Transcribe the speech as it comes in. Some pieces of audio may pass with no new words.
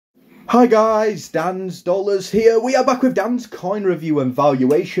Hi guys, Dan's Dollars here. We are back with Dan's coin review and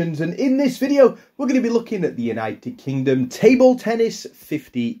valuations, and in this video we're going to be looking at the United Kingdom table tennis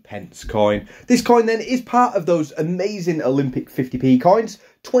 50 pence coin. This coin then is part of those amazing Olympic 50p coins,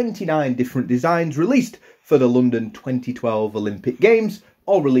 29 different designs released for the London 2012 Olympic Games,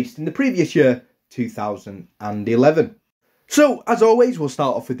 all released in the previous year, 2011. So, as always, we'll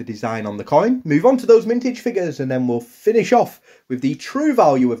start off with the design on the coin, move on to those mintage figures, and then we'll finish off with the true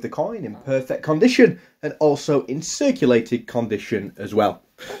value of the coin in perfect condition and also in circulated condition as well.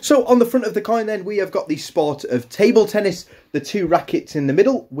 So, on the front of the coin then, we have got the sport of table tennis, the two rackets in the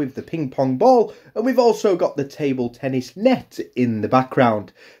middle with the ping pong ball, and we've also got the table tennis net in the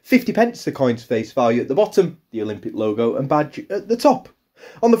background. 50 pence, the coin's face value at the bottom, the Olympic logo and badge at the top.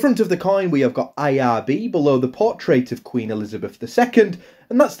 On the front of the coin, we have got IRB below the portrait of Queen Elizabeth II,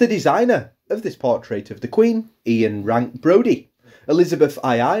 and that's the designer of this portrait of the Queen, Ian Rank Brodie. Elizabeth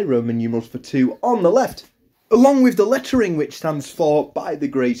II, Roman numerals for 2 on the left, along with the lettering which stands for By the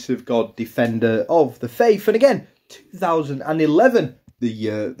Grace of God, Defender of the Faith, and again, 2011, the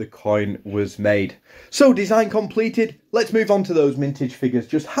year the coin was made. So, design completed, let's move on to those mintage figures.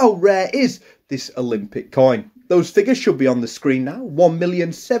 Just how rare is this Olympic coin? Those figures should be on the screen now,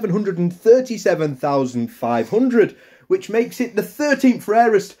 1,737,500, which makes it the 13th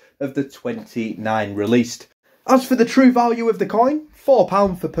rarest of the 29 released. As for the true value of the coin,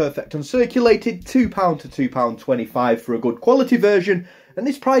 £4 for perfect uncirculated, £2 to £2.25 for a good quality version, and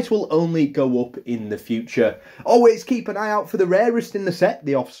this price will only go up in the future. Always keep an eye out for the rarest in the set,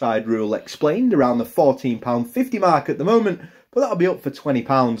 the offside rule explained, around the £14.50 mark at the moment, but that'll be up for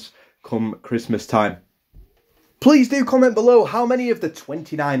 £20 come Christmas time. Please do comment below how many of the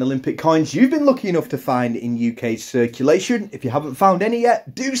 29 Olympic coins you've been lucky enough to find in UK circulation. If you haven't found any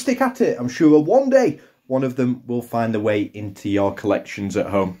yet, do stick at it. I'm sure one day one of them will find their way into your collections at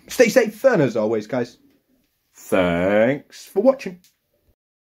home. Stay safe, and as always, guys, thanks for watching.